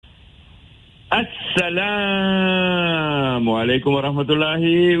Assalamu alaikum wa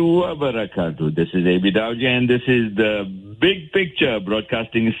rahmatullahi wa barakatuh. This is AB Dawji and this is the Big Picture,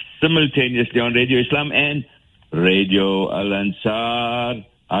 broadcasting simultaneously on Radio Islam and Radio Al-Ansar.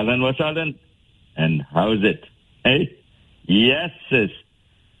 Ahlan wa sahlan. And how's it? Hey? Yes, sis.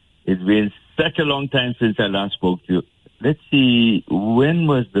 It's been such a long time since I last spoke to you. Let's see, when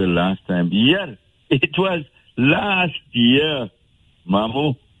was the last time? Yeah, it was last year,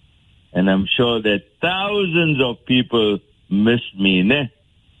 Mamu. And I'm sure that thousands of people missed me, ne?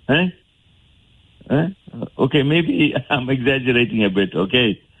 Okay, maybe I'm exaggerating a bit,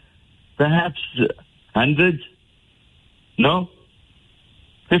 okay? Perhaps hundreds? No?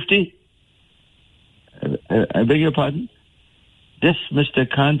 50? I beg your pardon? This Mr.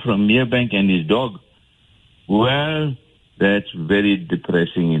 Khan from Merebank and his dog. Well, that's very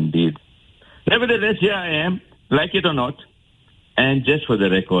depressing indeed. Nevertheless, here I am, like it or not. And just for the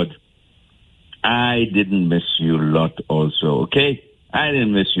record, I didn't miss you lot also, okay? I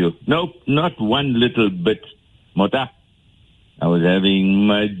didn't miss you. Nope, not one little bit. Mota. I was having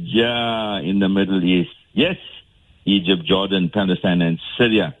maja in the Middle East. Yes, Egypt, Jordan, Palestine, and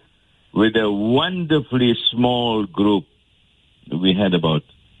Syria. With a wonderfully small group. We had about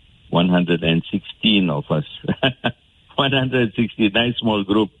 116 of us. 160, nice small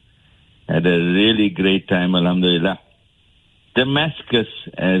group. Had a really great time, alhamdulillah. Damascus,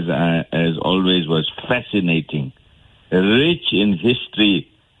 as always, was fascinating, rich in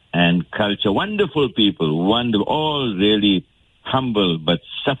history and culture. Wonderful people, all really humble, but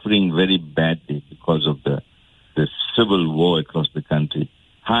suffering very badly because of the civil war across the country.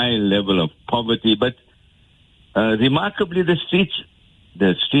 High level of poverty, but remarkably, the streets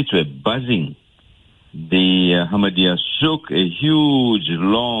were buzzing. The Ahmadiyya Souk, a huge,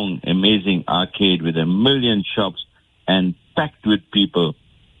 long, amazing arcade with 1 million shops and packed with people.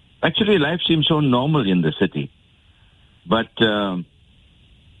 Actually, life seems so normal in the city. But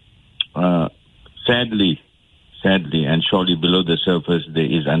sadly, and surely below the surface, there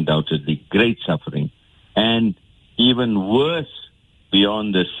is undoubtedly great suffering. And even worse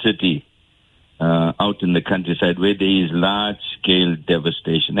beyond the city, out in the countryside, where there is large-scale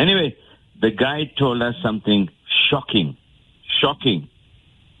devastation. Anyway, the guy told us something shocking,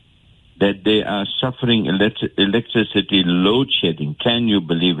 that they are suffering electricity load shedding. Can you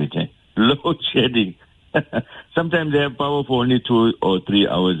believe it? Load shedding. Sometimes they have power for only 2 or 3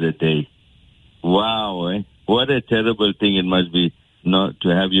 hours a day. Wow, what a terrible thing it must be not to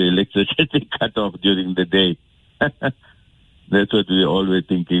have your electricity cut off during the day. That's what we're always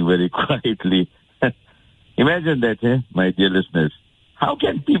thinking very quietly. Imagine that, my dear listeners. How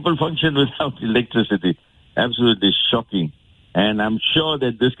can people function without electricity? Absolutely shocking. And I'm sure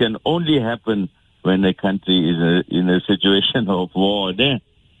that this can only happen when a country is in a situation of war.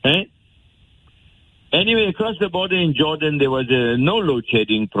 Anyway, across the border in Jordan, there was no load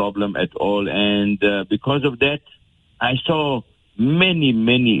shedding problem at all. And because of that, I saw many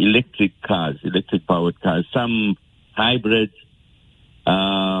electric powered cars, some hybrids,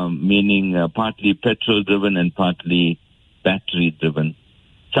 meaning partly petrol driven and partly battery driven.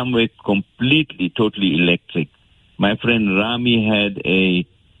 Some were completely, totally electric. My friend Rami had a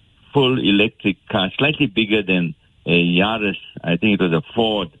full electric car, slightly bigger than a Yaris. I think it was a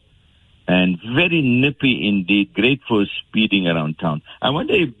Ford. And very nippy indeed, great for speeding around town. I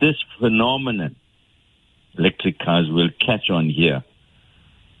wonder if this phenomenon, electric cars, will catch on here.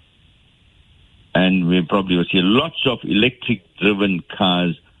 And we probably will see lots of electric-driven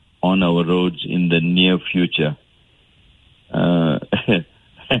cars on our roads in the near future.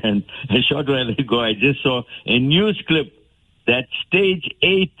 And a short while ago, I just saw a news clip that stage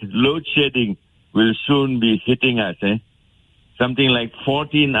 8 load shedding will soon be hitting us. Something like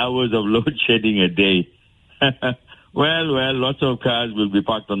 14 hours of load shedding a day. Well, lots of cars will be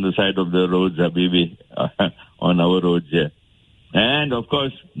parked on the side of the roads, Habibi, on our roads here. And, of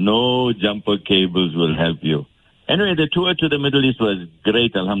course, no jumper cables will help you. Anyway, the tour to the Middle East was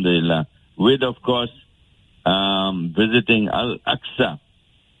great, alhamdulillah, with, of course, visiting Al-Aqsa.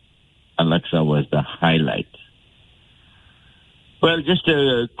 Al-Aqsa was the highlight. Well, just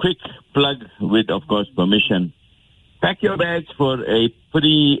a quick plug with, of course, permission. Pack your bags for a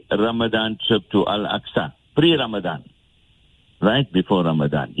pre-Ramadan trip to Al-Aqsa. Pre-Ramadan. Right before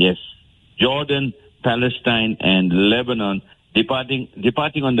Ramadan. Yes. Jordan, Palestine, and Lebanon departing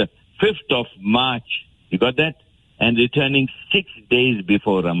on the 5th of March. You got that? And returning 6 days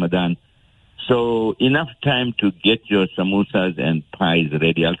before Ramadan. So enough time to get your samosas and pies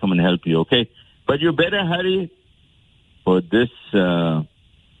ready. I'll come and help you, okay? But you better hurry for this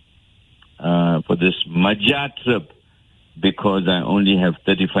Majah trip, because I only have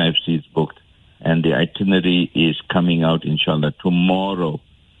 35 seats booked. and the itinerary is coming out, inshallah, tomorrow.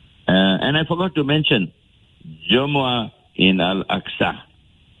 And I forgot to mention, Jumu'ah in Al-Aqsa.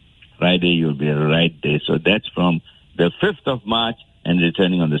 Friday, you'll be right there. So that's from the 5th of March and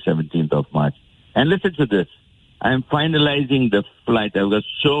returning on the 17th of March. And listen to this. I'm finalizing the flight. I've got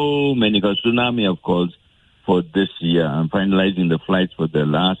so many, because tsunami of calls for this year. I'm finalizing the flights for the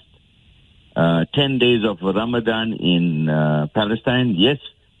last 10 days of Ramadan in Palestine. Yes,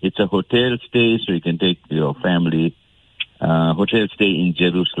 it's a hotel stay, so you can take your family. Hotel stay in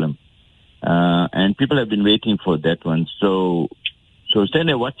Jerusalem. And people have been waiting for that one. So send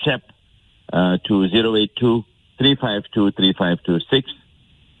a WhatsApp to 082-352-3526,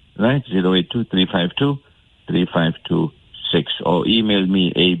 right? 082-352-3526, or email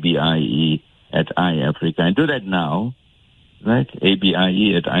me abie@iafrica. And do that now, right?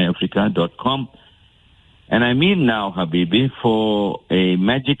 abie@iafrica.com. And I mean now, Habibi, for a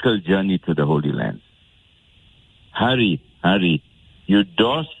magical journey to the Holy Land. Hurry. You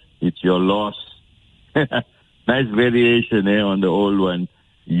DOS, it's your loss. Nice variation on the old one.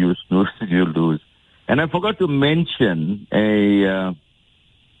 You snooze, you lose. And I forgot to mention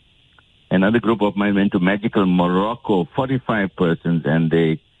another group of mine went to magical Morocco, 45 persons, and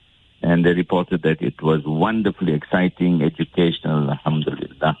they reported that it was wonderfully exciting, educational,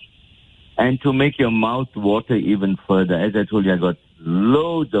 alhamdulillah. And to make your mouth water even further, as I told you, I got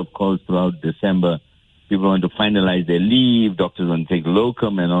loads of calls throughout December. People want to finalize their leave. Doctors want to take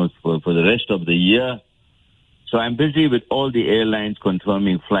locum and also for the rest of the year. So I'm busy with all the airlines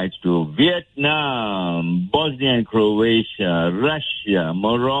confirming flights to Vietnam, Bosnia and Croatia, Russia,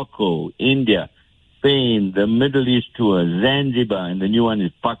 Morocco, India, Spain, the Middle East tour, Zanzibar, and the new one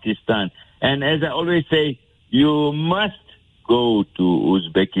is Pakistan. And as I always say, you must go to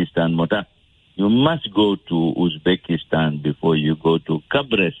Uzbekistan, Mota. You must go to Uzbekistan before you go to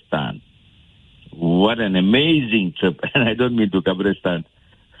Kabristan. What an amazing trip. And I don't mean to Kabristan.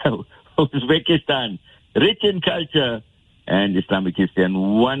 Uzbekistan, rich in culture and Islamic history,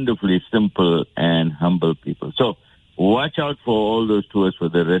 and wonderfully simple and humble people. So watch out for all those tours for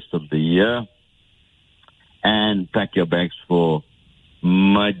the rest of the year. And pack your bags for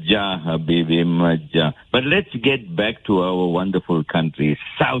Majah, Habibi, Majah. But let's get back to our wonderful country,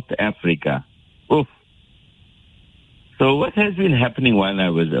 South Africa. Oof. So what has been happening while I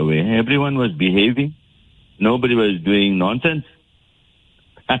was away? Everyone was behaving. Nobody was doing nonsense.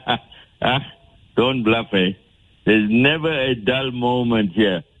 Don't bluff, eh? There's never a dull moment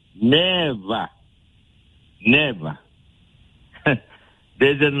here. Never.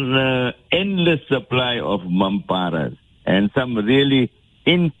 There's an endless supply of mamparas and some really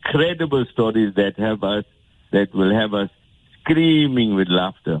incredible stories that will have us screaming with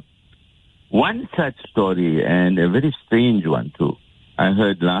laughter. One such story, and a very strange one too, I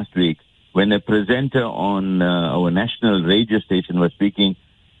heard last week when a presenter on our national radio station was speaking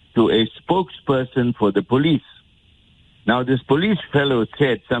to a spokesperson for the police. Now, this police fellow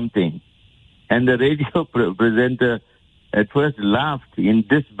said something, and the radio presenter at first laughed in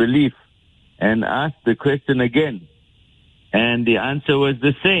disbelief and asked the question again, and the answer was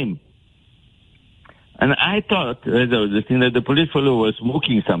the same. And I thought, as I was listening, that the police fellow was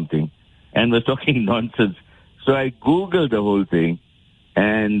smoking something and was talking nonsense. So I Googled the whole thing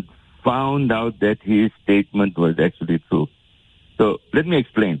and found out that his statement was actually true. So let me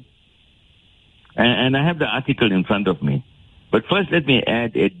explain. And I have the article in front of me. But first let me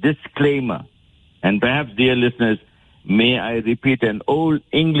add a disclaimer. And perhaps, dear listeners, may I repeat an old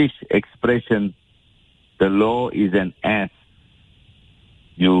English expression, the law is an ass.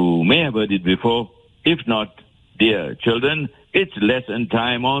 You may have heard it before. If not, dear children, it's lesson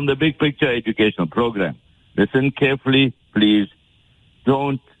time on the Big Picture Educational Program. Listen carefully, please.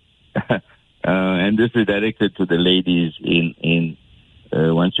 Don't, and this is directed to the ladies in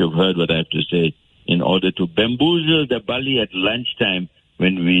once you've heard what I have to say, in order to bamboozle the bully at lunchtime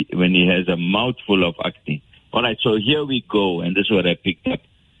when he has a mouthful of acne. All right, so here we go, and this is what I picked up.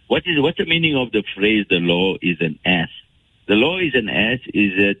 What's the meaning of the phrase, the law is an ass? The law is an ass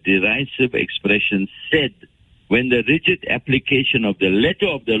is a derisive expression said when the rigid application of the letter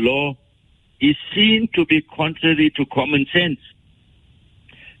of the law is seen to be contrary to common sense.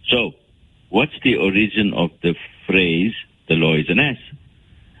 So, what's the origin of the phrase, the law is an ass?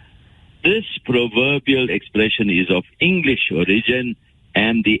 This proverbial expression is of English origin,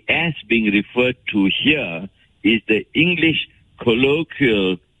 and the ass being referred to here is the English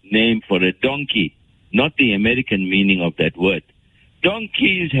colloquial name for a donkey, not the American meaning of that word.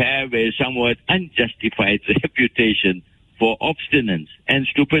 Donkeys have a somewhat unjustified reputation for obstinance and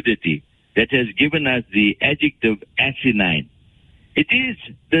stupidity that has given us the adjective asinine. It is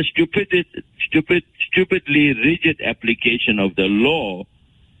the stupidly rigid application of the law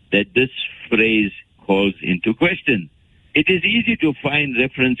that this phrase calls into question. It is easy to find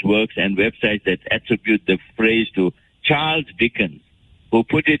reference works and websites that attribute the phrase to Charles Dickens, who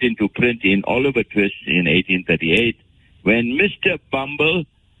put it into print in Oliver Twist in 1838, when Mr. Bumble,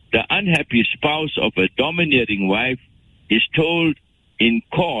 the unhappy spouse of a domineering wife, is told in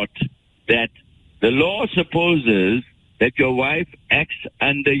court that the law supposes that your wife acts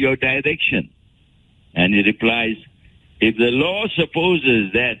under your direction. And he replies, if the law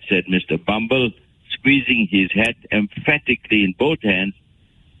supposes that, said Mr. Bumble, squeezing his hat emphatically in both hands,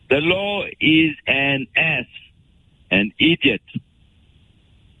 the law is an ass, an idiot.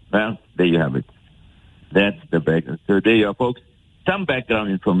 Well, there you have it. That's the background. So there you are, folks. Some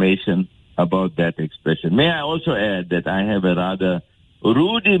background information about that expression. May I also add that I have a rather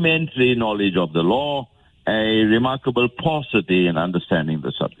rudimentary knowledge of the law, a remarkable paucity in understanding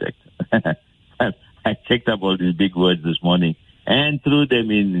the subject. I checked up all these big words this morning and threw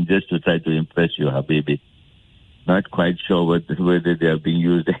them in just to try to impress you, Habibi. Not quite sure whether they are being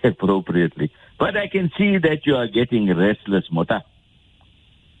used appropriately. But I can see that you are getting restless, Mota.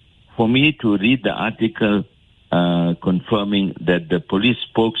 For me to read the article confirming that the police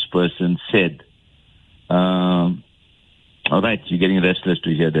spokesperson said, all right, you're getting restless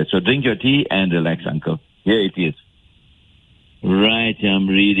to hear that. So drink your tea and relax, Uncle. Here it is. Right, I'm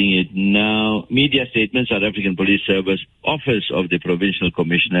reading it now. Media statement, South African Police Service, Office of the Provincial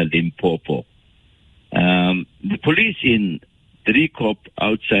Commissioner, Limpopo. The police in Driekop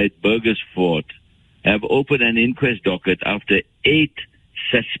outside Burgersfort have opened an inquest docket after 8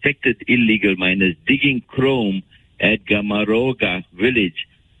 suspected illegal miners digging chrome at Gamaroga village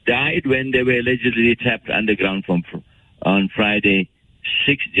died when they were allegedly trapped underground on Friday,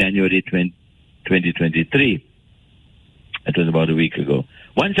 6 January 2023. It was about a week ago.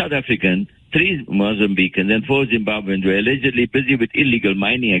 1 South African, 3 Mozambicans, and 4 Zimbabweans were allegedly busy with illegal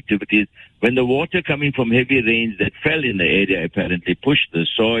mining activities when the water coming from heavy rains that fell in the area apparently pushed the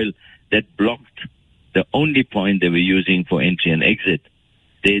soil that blocked the only point they were using for entry and exit.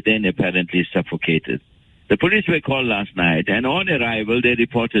 They then apparently suffocated. The police were called last night, and on arrival, they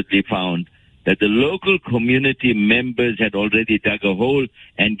reportedly found that the local community members had already dug a hole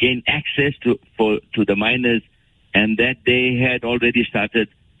and gained access to the miners, and that they had already started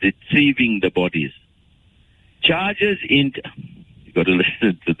retrieving the bodies. Charges in... You got to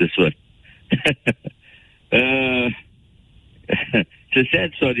listen to this one. It's a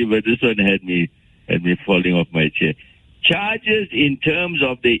sad story, but this one had me falling off my chair. Charges in terms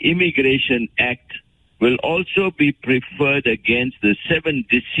of the Immigration Act will also be preferred against the 7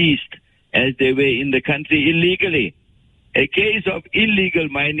 deceased as they were in the country illegally. A case of illegal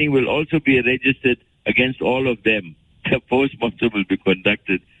mining will also be registered against all of them. The postmortem will be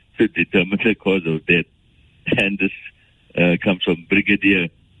conducted to determine the cause of death. And this comes from Brigadier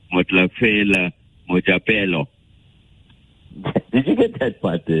Motlafela Mojapelo. Did you get that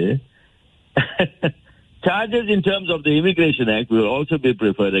part there? Charges in terms of the Immigration Act will also be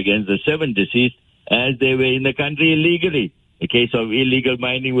preferred against the 7 deceased as they were in the country illegally. A case of illegal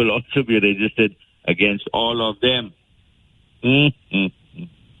mining will also be registered against all of them. You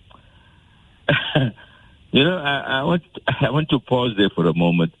know, I want to pause there for a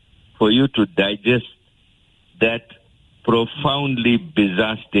moment for you to digest that profoundly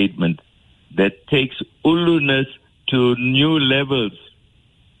bizarre statement that takes Uluness to new levels.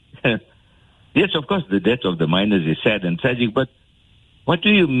 Yes, of course, the death of the miners is sad and tragic, but what do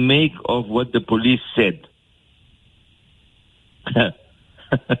you make of what the police said? And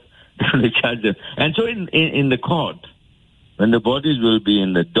so in the court, when the bodies will be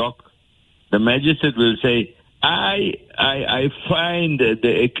in the dock, the magistrate will say, I find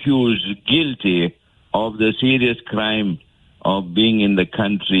the accused guilty of the serious crime of being in the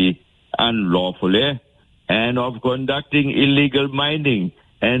country unlawfully and of conducting illegal mining.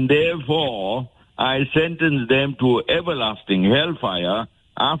 And therefore, I sentence them to everlasting hellfire,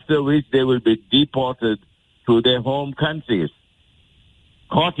 after which they will be deported to their home countries.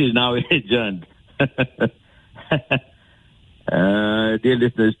 Court is now adjourned. Dear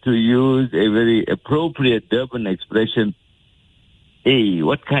listeners, to use a very appropriate Durban expression, hey,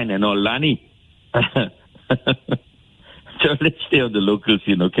 what kind of Lani? So let's stay on the local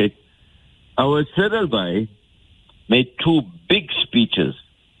scene, okay? Our Cyril Bhai made 2 big speeches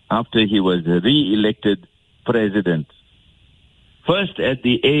after he was re-elected president. First at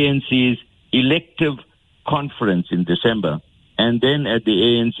the ANC's elective conference in December, and then at the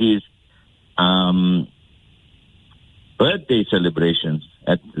ANC's birthday celebrations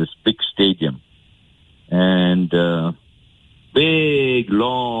at this big stadium. And big,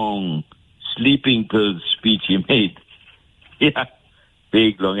 long sleeping pills speech he made. Yeah,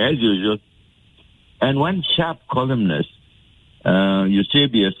 big, long, as usual. And one sharp columnist,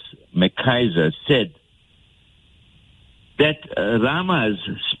 Eusebius McKaiser, said that Rama's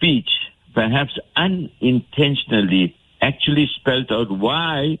speech, perhaps unintentionally, actually spelled out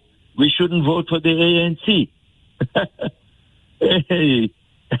why we shouldn't vote for the ANC.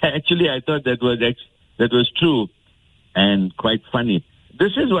 Actually, I thought that was true and quite funny.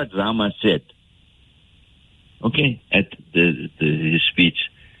 This is what Rama said. Okay, at his speech,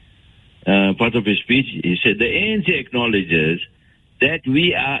 part of his speech, he said, the ANC acknowledges that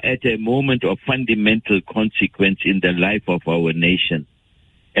we are at a moment of fundamental consequence in the life of our nation.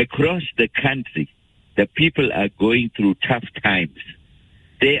 Across the country, the people are going through tough times.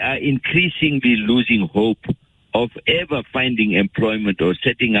 They are increasingly losing hope of ever finding employment or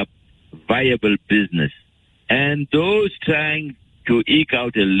setting up viable business. And those trying to eke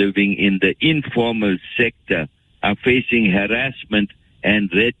out a living in the informal sector are facing harassment and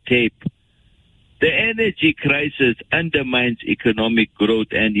red tape. The energy crisis undermines economic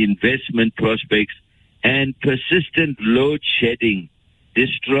growth and investment prospects, and persistent load shedding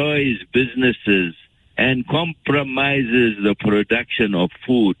destroys businesses and compromises the production of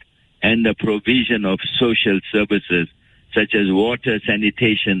food and the provision of social services such as water,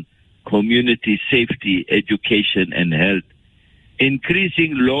 sanitation, community safety, education, and health.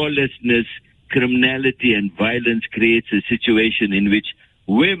 Increasing lawlessness, criminality, and violence creates a situation in which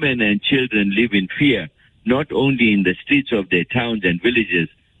women and children live in fear, not only in the streets of their towns and villages,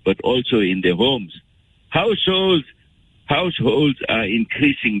 but also in their homes. Households are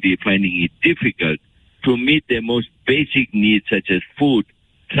increasingly finding it difficult to meet their most basic needs such as food,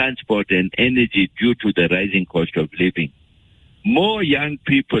 transport, and energy due to the rising cost of living. More young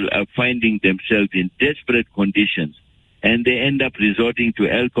people are finding themselves in desperate conditions, and they end up resorting to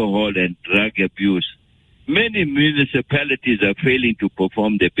alcohol and drug abuse. Many municipalities are failing to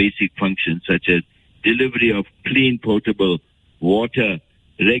perform their basic functions such as delivery of clean potable water,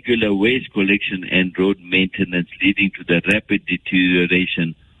 regular waste collection, and road maintenance, leading to the rapid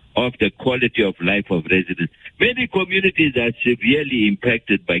deterioration of the quality of life of residents. Many communities are severely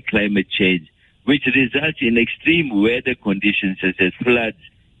impacted by climate change, which results in extreme weather conditions such as floods,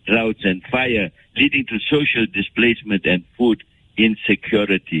 droughts, and fire, leading to social displacement and food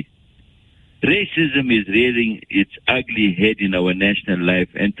insecurity. Racism is rearing its ugly head in our national life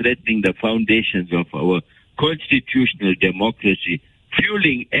and threatening the foundations of our constitutional democracy,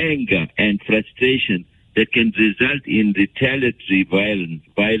 fueling anger and frustration that can result in retaliatory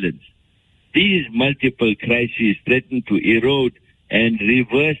violence. These multiple crises threaten to erode and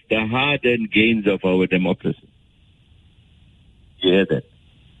reverse the hard-earned gains of our democracy. You hear that?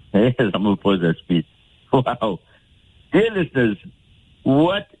 Ramaphosa speech. Wow. Dear listeners,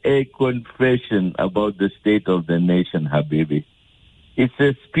 what a confession about the state of the nation, Habibi. It's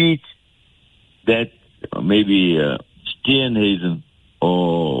a speech that maybe Steenhuisen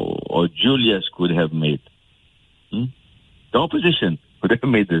or Julius could have made. The opposition could have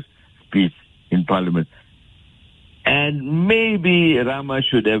made this speech in Parliament. And maybe Rama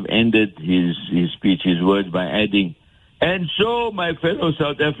should have ended his speech, his words, by adding, and so, my fellow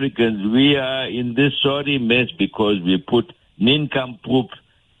South Africans, we are in this sorry mess because we put nincompoop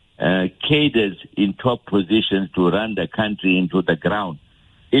cadres in top positions to run the country into the ground.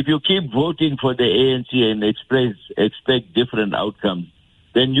 If you keep voting for the ANC and expect different outcomes,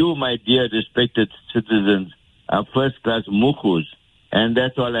 then you, my dear respected citizens, are first-class mukhus. And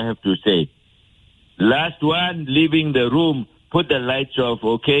that's all I have to say. Last one, leaving the room, put the lights off,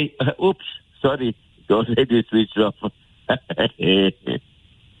 okay? Oops, sorry, it already switched off.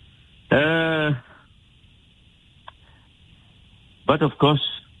 But of course,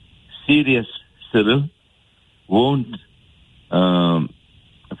 serious Cyril won't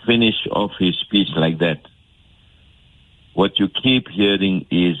finish off his speech like that. What you keep hearing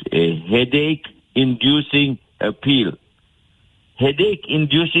is a headache-inducing appeal.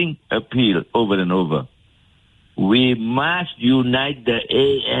 Headache-inducing appeal over and over. We must unite the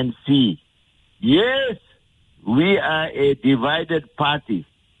ANC. Yes, we are a divided party.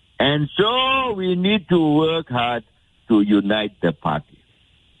 And so we need to work hard to unite the party.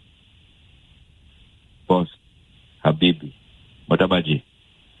 Boss, Habibi, Motabaji,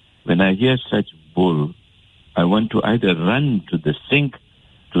 when I hear such bull, I want to either run to the sink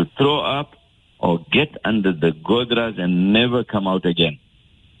to throw up or get under the godras and never come out again.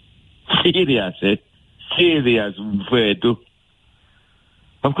 Serious, eh? Serious.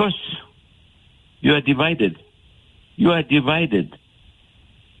 Of course, you are divided. You are divided,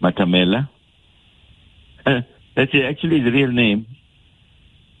 Matamela. That's actually his real name.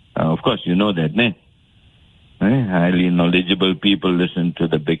 Of course, you know that, ne? Highly knowledgeable people listen to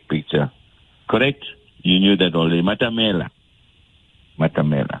the big picture. Correct? You knew that already. Matamela.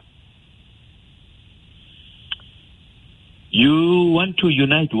 You want to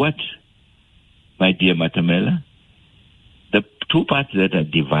unite what, my dear Matamela? The two parts that are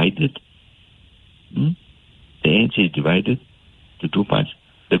divided. The ANC is divided to two parts.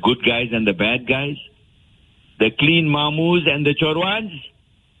 The good guys and the bad guys. The clean Mamus and the Chorwans.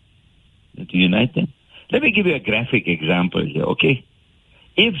 To unite them. Let me give you a graphic example here, okay?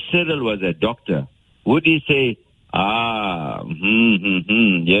 If Cyril was a doctor, would he say,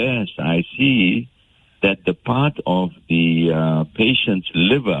 yes, I see that the part of the patient's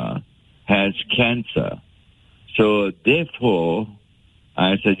liver has cancer. So therefore,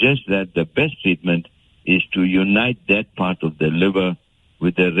 I suggest that the best treatment is to unite that part of the liver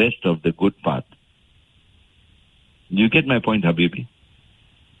with the rest of the good part. You get my point, Habibi?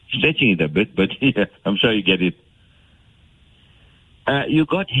 Stretching it a bit, but yeah, I'm sure you get it. You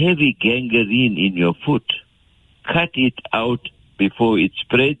got heavy gangrene in your foot. Cut it out before it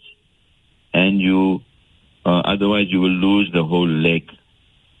spreads, and you otherwise you will lose the whole leg.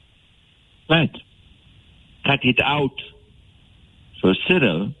 Right. Cut it out. So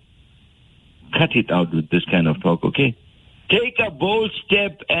Cyril, cut it out with this kind of talk, okay? Take a bold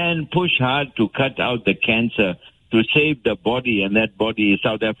step and push hard to cut out the cancer to save the body, and that body is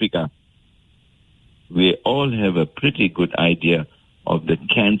South Africa. We all have a pretty good idea of the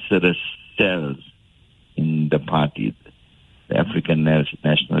cancerous cells in the party, the African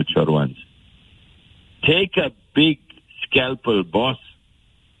National Chorwans. Take a big scalpel, boss.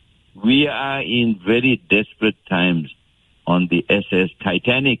 We are in very desperate times on the SS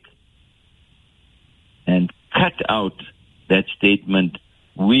Titanic. And cut out that statement,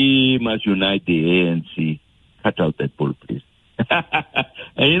 we must unite the ANC. Cut out that bull, please.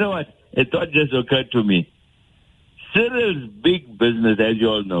 And you know what? A thought just occurred to me. Cyril's big business, as you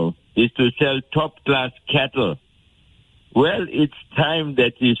all know, is to sell top-class cattle. Well, it's time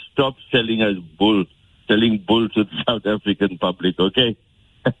that he stops selling bull to the South African public, okay?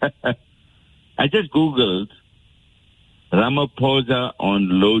 I just Googled Ramaphosa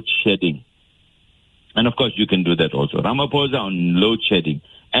on load shedding. And of course, you can do that also. Ramaphosa on load shedding.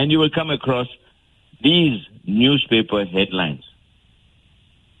 And you will come across these newspaper headlines.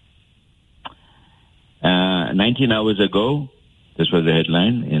 19 hours ago, this was the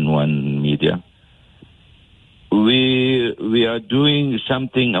headline in one media. We are doing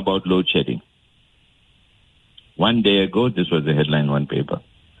something about load shedding. 1 day ago, this was the headline, one paper.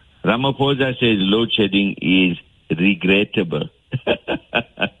 Ramaphosa says load shedding is regrettable.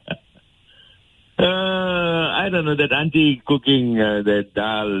 I don't know, that auntie cooking the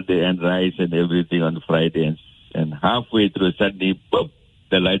dal and rice and everything on Friday, and halfway through suddenly, boom,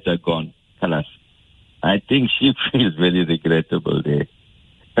 the lights are gone. Kalas. I think she feels very regrettable there.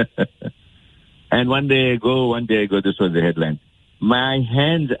 And one day ago, this was the headline. My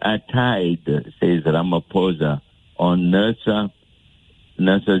hands are tied, says Ramaphosa, on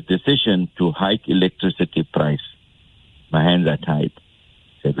NERSA's decision to hike electricity price. My hands are tied,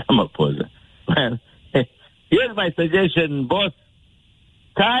 says Ramaphosa. Well, here's my suggestion, boss.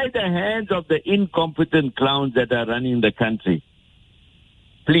 Tie the hands of the incompetent clowns that are running the country.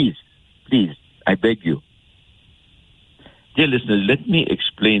 Please, I beg you. Dear listeners, let me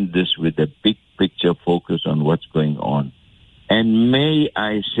explain this with a big picture focus on what's going on. And may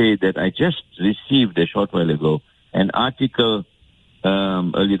I say that I just received a short while ago an article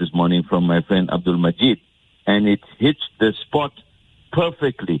early this morning from my friend Abdul Majid, and it hits the spot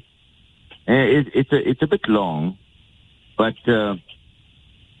perfectly. It's a bit long, but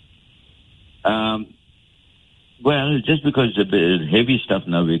well, just because it's a bit heavy stuff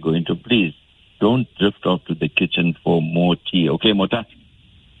now we're going to, please don't drift off to the kitchen for more tea. Okay, Mota?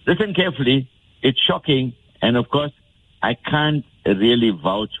 Listen carefully. It's shocking, and of course, I can't really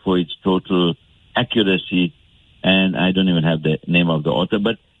vouch for its total accuracy, and I don't even have the name of the author,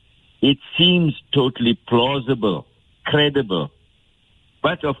 but it seems totally plausible, credible.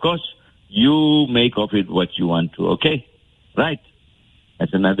 But of course, you make of it what you want to, okay? Right?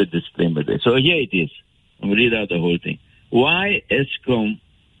 That's another disclaimer there. So here it is. I'm going to read out the whole thing. Why Eskom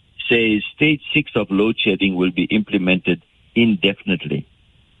says stage 6 of load shedding will be implemented indefinitely.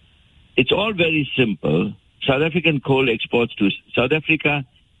 It's all very simple. South Africa coal exports to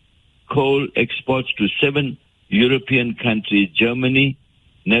 7 European countries: Germany,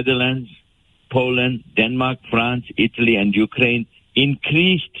 Netherlands, Poland, Denmark, France, Italy, and Ukraine,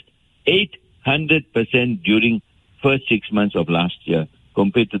 increased 800% during first 6 months of last year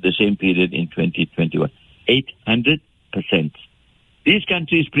compared to the same period in 2021. 800%. These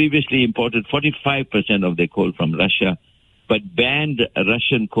countries previously imported 45% of their coal from Russia, but banned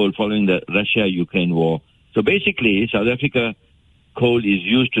Russian coal following the Russia-Ukraine war. So basically, South Africa coal is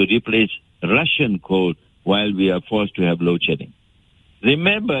used to replace Russian coal while we are forced to have load shedding.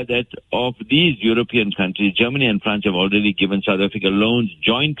 Remember that of these European countries, Germany and France have already given South Africa loans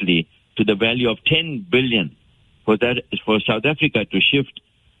jointly to the value of 10 billion for South Africa to shift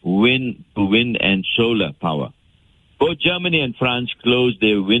wind to wind and solar power. Both Germany and France closed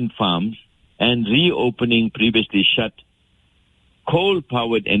their wind farms and reopening previously shut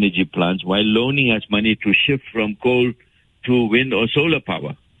coal-powered energy plants while loaning us money to shift from coal to wind or solar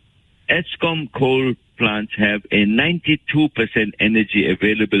power. Eskom coal plants have a 92% energy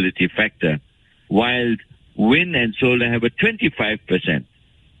availability factor, while wind and solar have a 25%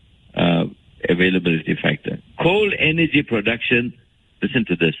 availability factor. Coal energy production, listen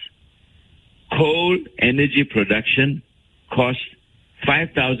to this, coal energy production costs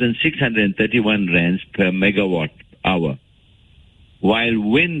 5,631 rands per megawatt hour, while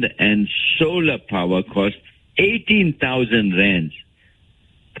wind and solar power costs 18,000 rands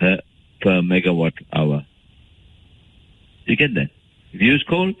per megawatt hour. You get that? If you use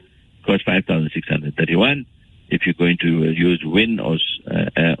coal, it costs 5,631. If you're going to use wind or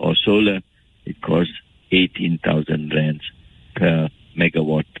solar, it costs 18,000 rands per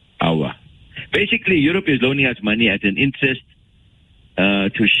megawatt hour. Basically, Europe is loaning us money at an interest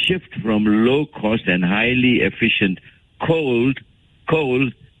to shift from low-cost and highly efficient coal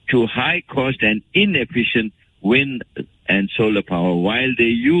to high-cost and inefficient wind and solar power, while they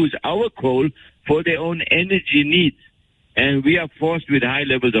use our coal for their own energy needs. And we are forced with high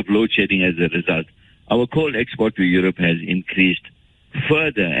levels of load shedding as a result. Our coal export to Europe has increased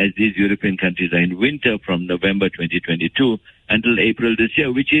further as these European countries are in winter from November 2022 until April this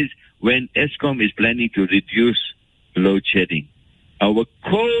year, which is when Eskom is planning to reduce load shedding. Our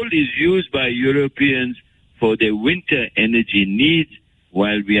coal is used by Europeans for their winter energy needs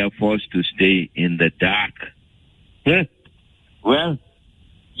while we are forced to stay in the dark. Well,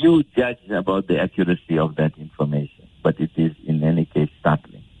 you judge about the accuracy of that information, but it is in any case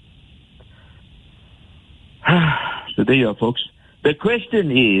startling. So there you are, folks. The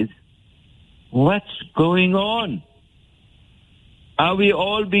question is, what's going on? Are we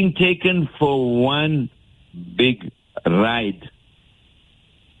all being taken for one big ride?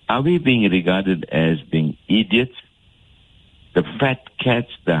 Are we being regarded as being idiots? The fat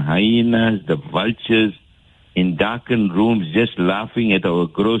cats, the hyenas, the vultures in darkened rooms just laughing at our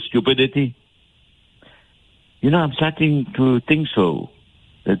gross stupidity? You know, I'm starting to think so.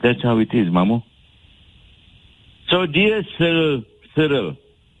 That's how it is, Mamu. So, dear Cyril,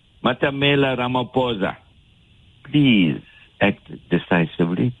 Matamela Ramaphosa, please act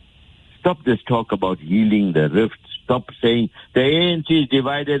decisively. Stop this talk about healing the rift. Stop saying the ANC is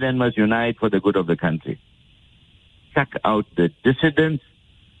divided and must unite for the good of the country. Chuck out the dissidents,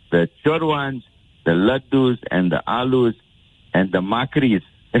 the Chorwans, the Laddus and the Alus and the Makris.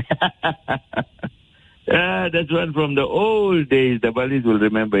 That's one from the old days. The Balis will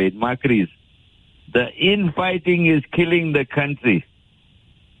remember it. Makris. The infighting is killing the country.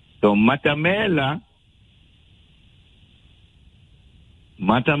 So Matamela,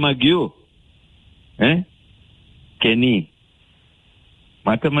 Matamagyu, Kenny.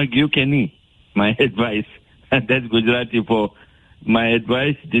 Matamagyu Kenny. My advice. That's Gujarati for my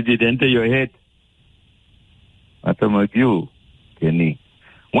advice. Did it enter your head? Matamagyu Kenny.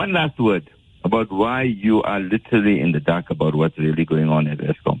 One last word about why you are literally in the dark about what's really going on at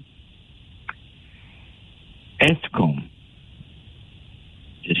Eskom. Eskom,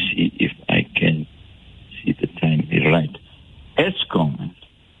 just see if I can see the time right. Eskom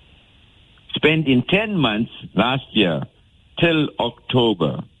spent in 10 months last year till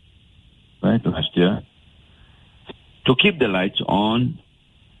October, right, last year, to keep the lights on,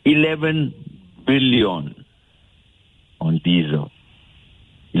 11 billion on diesel.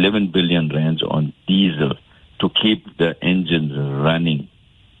 11 billion rands on diesel to keep the engines running.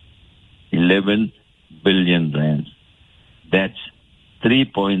 11 billion rands. That's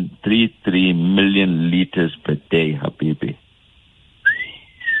 3.33 million liters per day, Habibi.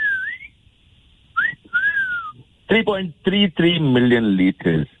 3.33 million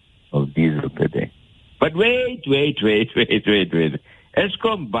liters of diesel per day. But wait.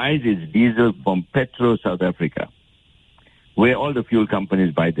 Eskom buys its diesel from Petro South Africa, where all the fuel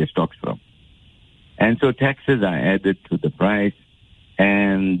companies buy their stocks from. And so taxes are added to the price,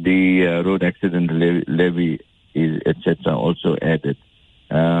 and the road accident levy, etc., also added.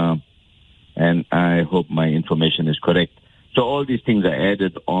 And I hope my information is correct. So all these things are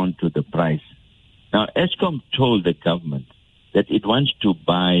added on to the price. Now, Eskom told the government that it wants to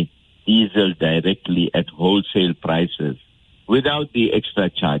buy diesel directly at wholesale prices without the extra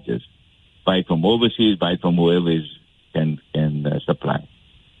charges. Buy from overseas, buy from whoever can supply.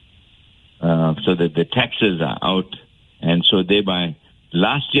 So that the taxes are out, and so thereby,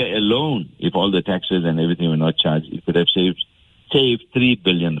 last year alone, if all the taxes and everything were not charged, it could have saved 3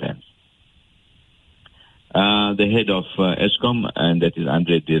 billion rands. The head of Eskom, and that is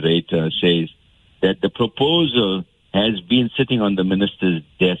Andre de Ruyter, says that the proposal has been sitting on the minister's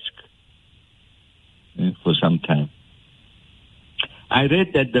desk for some time. I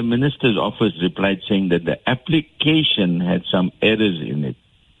read that the minister's office replied saying that the application had some errors in it.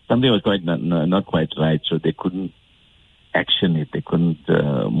 Something was not quite right, so they couldn't action it. They couldn't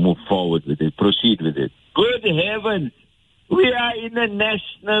move forward with it, proceed with it. Good heavens! We are in a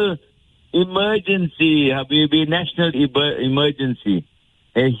national emergency, Habibi, national emergency.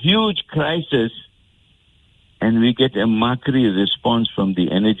 A huge crisis, and we get a mockery response from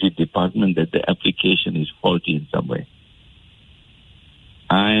the energy department that the application is faulty in some way.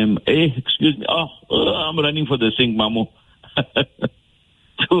 Excuse me. I'm running for the sink, Mamu.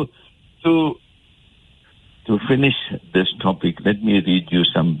 To finish this topic, let me read you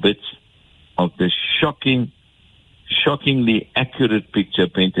some bits of the shockingly accurate picture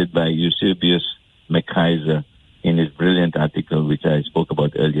painted by Eusebius McKaiser in his brilliant article, which I spoke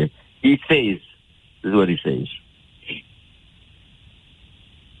about earlier. He says, this is what he says.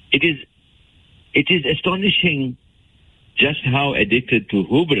 It is astonishing just how addicted to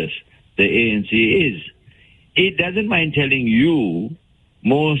hubris the ANC is. It doesn't mind telling you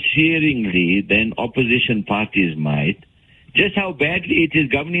more searingly than opposition parties might just how badly it is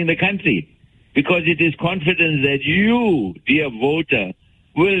governing the country, because it is confident that you, dear voter,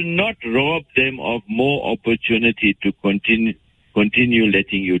 will not rob them of more opportunity to continue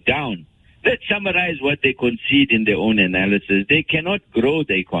letting you down. Let's summarize what they concede in their own analysis. They cannot grow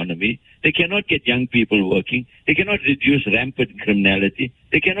the economy. They cannot get young people working. They cannot reduce rampant criminality.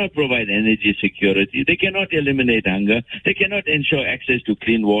 They cannot provide energy security. They cannot eliminate hunger. They cannot ensure access to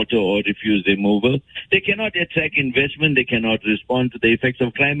clean water or refuse removal. They cannot attract investment. They cannot respond to the effects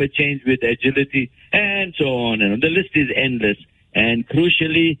of climate change with agility, and so on. And on. The list is endless. And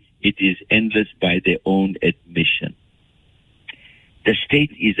crucially, it is endless by their own admission. The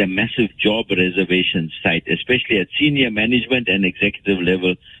state is a massive job reservation site, especially at senior management and executive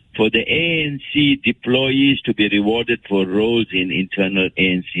level, for the ANC deployees to be rewarded for roles in internal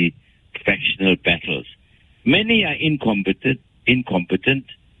ANC factional battles. Many are incompetent.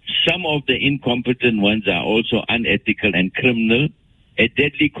 Some of the incompetent ones are also unethical and criminal, a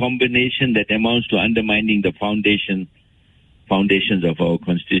deadly combination that amounts to undermining the foundations of our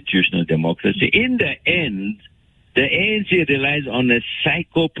constitutional democracy. In the end, the ANC relies on a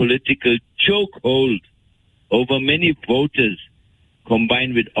psycho-political chokehold over many voters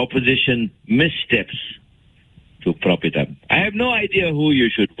combined with opposition missteps to prop it up. I have no idea who you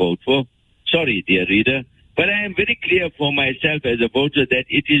should vote for. Sorry, dear reader, but I am very clear for myself as a voter that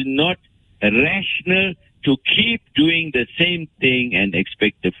it is not rational to keep doing the same thing and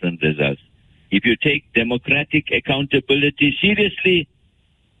expect different results. If you take democratic accountability seriously,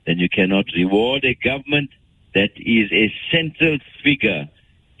 then you cannot reward a government that is a central figure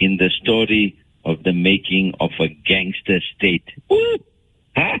in the story of the making of a gangster state. Woo!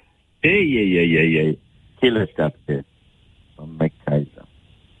 Huh? Hey. Killer stuff there from McKaiser.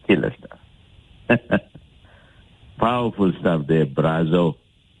 Killer stuff. Powerful stuff there, Brazo.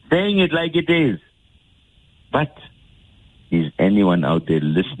 Saying it like it is. But is anyone out there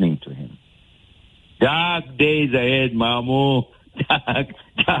listening to him? Dark days ahead, Mamu.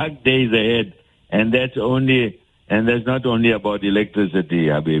 Dark days ahead. And that's not only about electricity,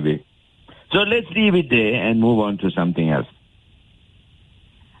 Habibi. So let's leave it there and move on to something else.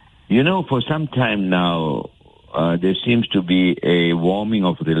 You know, for some time now, there seems to be a warming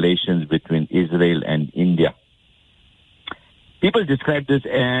of relations between Israel and India. People describe this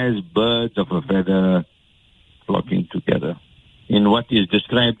as birds of a feather flocking together in what is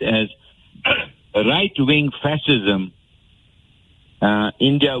described as right-wing fascism.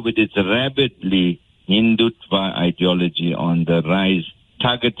 India, with its rabidly Hindutva ideology on the rise,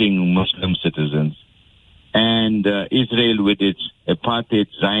 targeting Muslim citizens, and Israel with its apartheid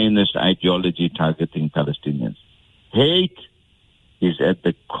Zionist ideology targeting Palestinians. Hate is at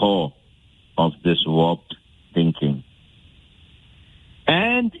the core of this warped thinking.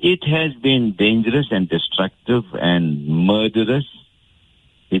 And it has been dangerous and destructive and murderous.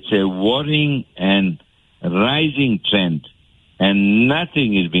 It's a worrying and rising trend, and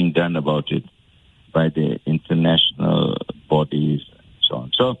nothing is being done about it by the international bodies and so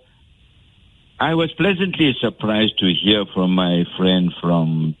on. So I was pleasantly surprised to hear from my friend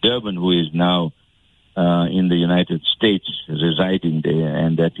from Durban, who is now in the United States, residing there,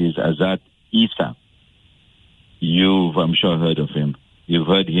 and that is Azad Isa. You've, I'm sure, heard of him. You've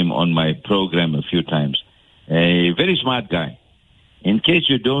heard him on my program a few times. A very smart guy. In case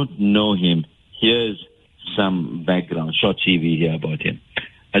you don't know him, here's some background, short CV here about him.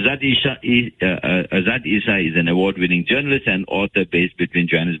 Azad Isa is an award-winning journalist and author based between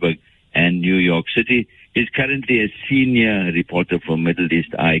Johannesburg and New York City. He's currently a senior reporter for Middle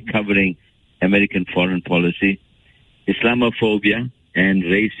East Eye, covering American foreign policy, Islamophobia, and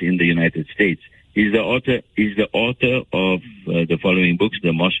race in the United States. He's the author of the following books: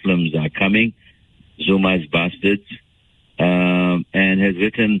 The Muslims Are Coming, Zuma's Bastards, and has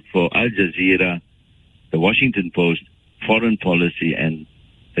written for Al Jazeera, The Washington Post, Foreign Policy, and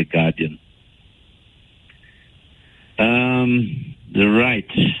The Guardian.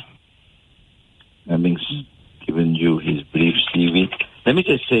 Right. Having given you his brief CV, let me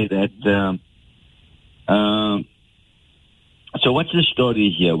just say that. So what's the story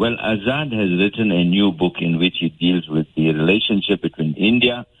here? Well, Azad has written a new book in which he deals with the relationship between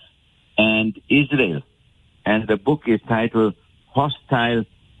India and Israel. And the book is titled Hostile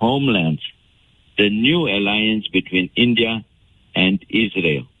Homelands, the New Alliance Between India and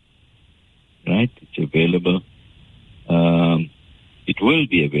Israel. Right? It's available. It will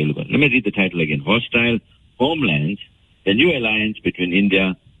be available. Let me read the title again. Hostile Homelands, the New Alliance Between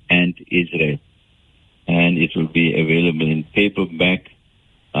India and Israel. And it will be available in paperback.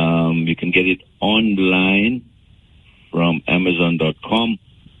 You can get it online from Amazon.com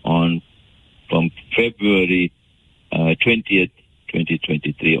from February 20th,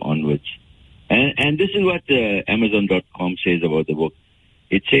 2023 onwards. And this is what Amazon.com says about the book.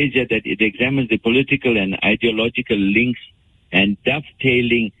 It says that it examines the political and ideological links and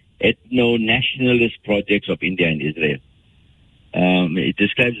dovetailing ethno-nationalist projects of India and Israel. It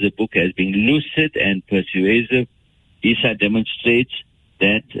describes the book as being lucid and persuasive. Isa demonstrates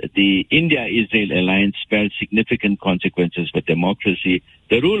that the India-Israel alliance spells significant consequences for democracy,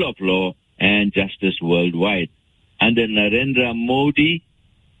 the rule of law, and justice worldwide. Under Narendra Modi,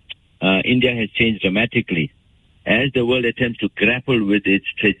 India has changed dramatically. As the world attempts to grapple with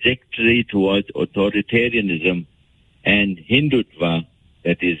its trajectory towards authoritarianism and Hindutva,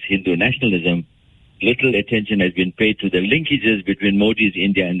 that is Hindu nationalism, little attention has been paid to the linkages between Modi's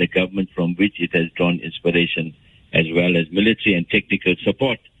India and the government from which it has drawn inspiration, as well as military and technical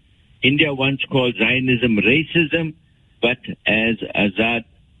support. India once called Zionism racism, but as Azad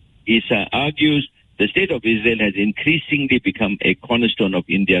Isa argues, the state of Israel has increasingly become a cornerstone of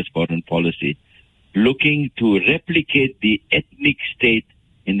India's foreign policy, looking to replicate the ethnic state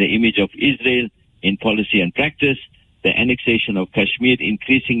in the image of Israel in policy and practice. The annexation of Kashmir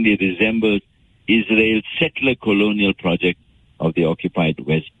increasingly resembles Israel's settler colonial project of the occupied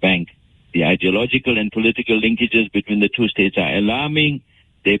West Bank. The ideological and political linkages between the two states are alarming.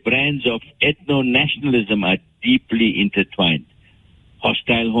 Their brands of ethno-nationalism are deeply intertwined.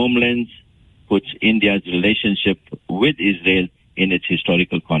 Hostile Homelands puts India's relationship with Israel in its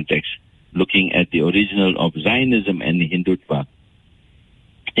historical context, looking at the original of Zionism and Hindutva.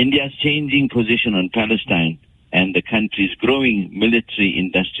 India's changing position on Palestine and the country's growing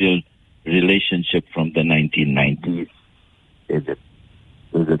military-industrial relationship from the 1990s.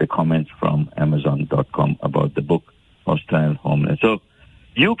 Those are the comments from Amazon.com about the book Hostile Homeland. So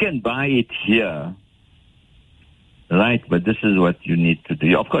you can buy it here, right? But this is what you need to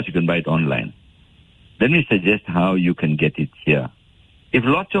do. Of course, you can buy it online. Let me suggest how you can get it here. If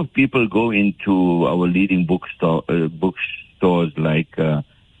lots of people go into our leading bookstores like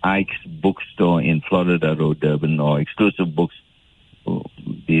Ike's Bookstore in Florida Road, Durban, or Exclusive Books,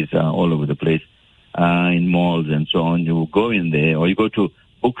 these are all over the place, in malls and so on, you go in there, or you go to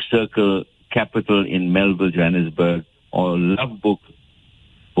Book Circle Capital in Melville, Johannesburg, or Love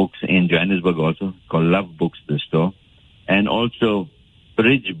Books in Johannesburg also, called Love Books, the store, and also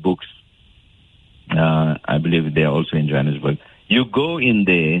Bridge Books, I believe they're also in Johannesburg. You go in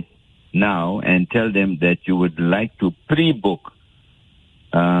there now and tell them that you would like to pre-book,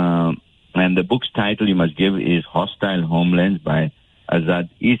 and the book's title you must give is Hostile Homelands by Azad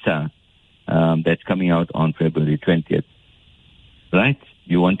Isa, that's coming out on February 20th, right?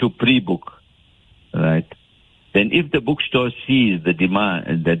 You want to pre-book, right? Then if the bookstore sees the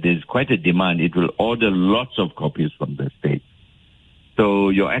demand, that there's quite a demand, it will order lots of copies from the States. So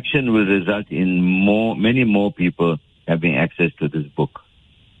your action will result in many more people having access to this book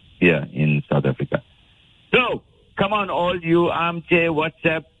here in South Africa. So, come on, all you armchair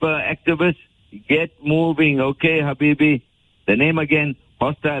WhatsApp activists, get moving, okay, Habibi? The name again,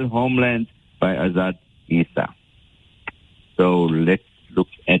 Hostile Homelands, by Azad Isa. So let's look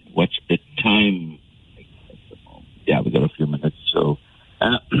at what's the time. Yeah, we got a few minutes. So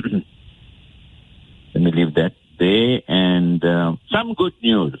let me leave that there. And some good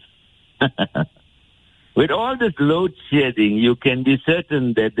news. With all this load shedding, you can be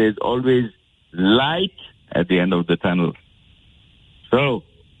certain that there's always light at the end of the tunnel. So,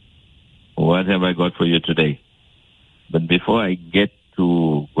 what have I got for you today? But before I get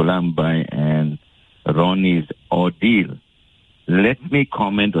to Ghulam Bhai and Ronnie's ordeal, let me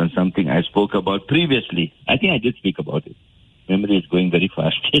comment on something I spoke about previously. I think I did speak about it. Memory is going very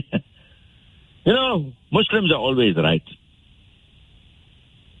fast. You know, Muslims are always right.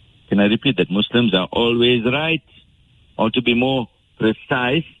 Can I repeat that? Muslims are always right. Or to be more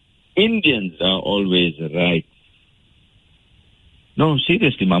precise, Indians are always right. No,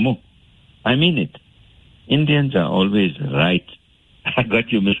 seriously, Mamu. I mean it. Indians are always right. I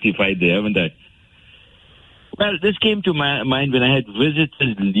got you mystified there, haven't I? Well, this came to my mind when I had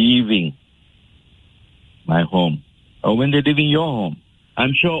visitors leaving my home, or when they're leaving your home.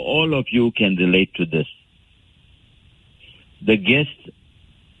 I'm sure all of you can relate to this. The guest,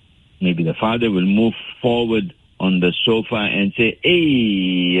 maybe the father, will move forward on the sofa and say,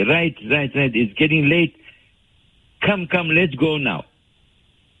 hey, right, it's getting late. Come, let's go now.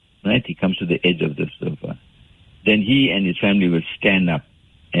 Right? He comes to the edge of the sofa. Then he and his family will stand up.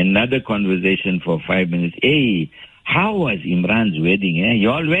 Another conversation for 5 minutes. Hey, how was Imran's wedding?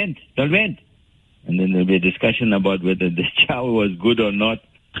 You all went? And then there'll be a discussion about whether the chow was good or not,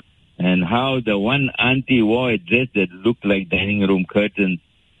 and how the one auntie wore a dress that looked like dining room curtains,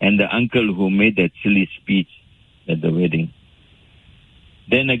 and the uncle who made that silly speech at the wedding.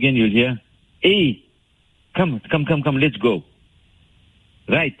 Then again you'll hear, hey, come, let's go.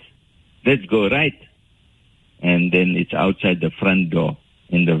 Right, let's go, right. And then it's outside the front door,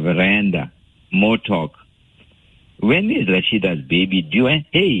 in the veranda, more talk. When is Rashida's baby due?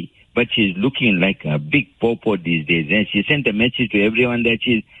 Hey, but she's looking like a big popo these days. And she sent a message to everyone that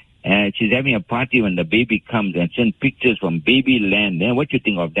she's having a party when the baby comes, and sent pictures from baby land. What do you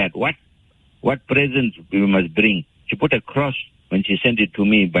think of that? What presents we must bring? She put a cross when she sent it to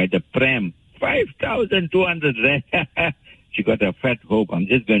me by the pram. 5,200 rand. She got a fat hope. I'm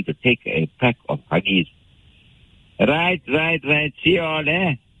just going to take a pack of Huggies. Right. See you all,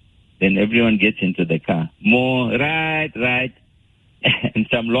 Then everyone gets into the car. More, right. And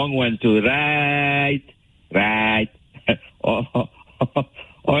some long ones too. Right. or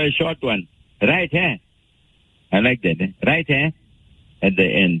a short one. Right, I like that, Right, at the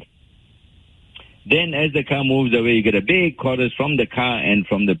end. Then as the car moves away, you get a big chorus from the car and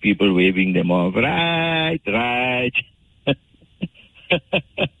from the people waving them off. Right.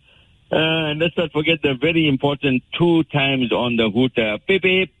 And let's not forget the very important 2 times on the hooter, beep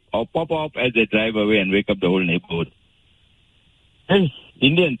beep, or pop as they drive away and wake up the whole neighborhood. Hey,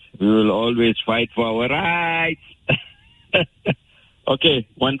 Indians, we will always fight for our rights. Okay,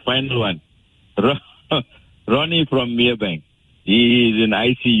 one final one. Ronnie from Merebank. He is in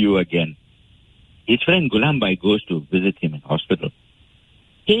ICU again. His friend Ghulam Bhai goes to visit him in hospital.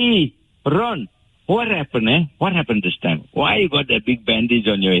 Hey, Ron, what happened, What happened this time? Why you got that big bandage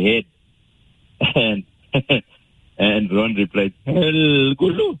on your head? And Ron replied, hell,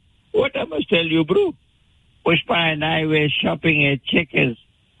 Gulu, what I must tell you, bro? Pushpa and I were shopping at Checkers.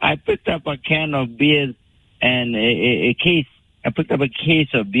 I picked up a can of beers and a case. I picked up a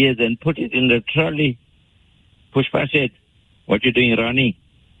case of beers and put it in the trolley. Pushpa said, what you doing, Ronnie?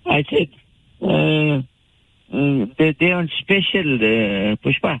 I said, they're on special,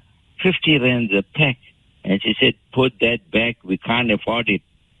 Pushpa, 50 rands a pack. And she said, put that back, we can't afford it.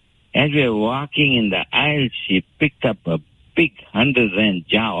 As we were walking in the aisle, she picked up a big 100 rand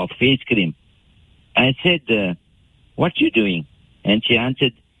jar of face cream. I said, what you doing? And she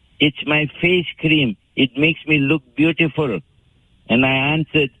answered, it's my face cream. It makes me look beautiful. And I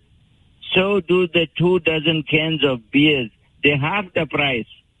answered, so do the 2 dozen cans of beers. They're half the price.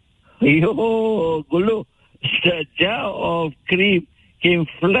 Yo, Gulu, the jar of cream came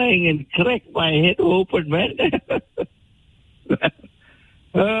flying and cracked my head open, man.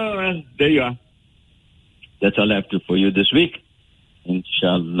 Oh, well, there you are. That's all I have for you this week.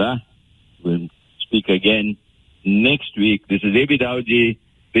 Inshallah, we'll speak again next week. This is Abi Dawji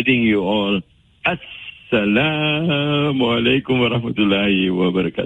bidding you all Assalamu alaikum wa rahmatullahi wa barakatuh.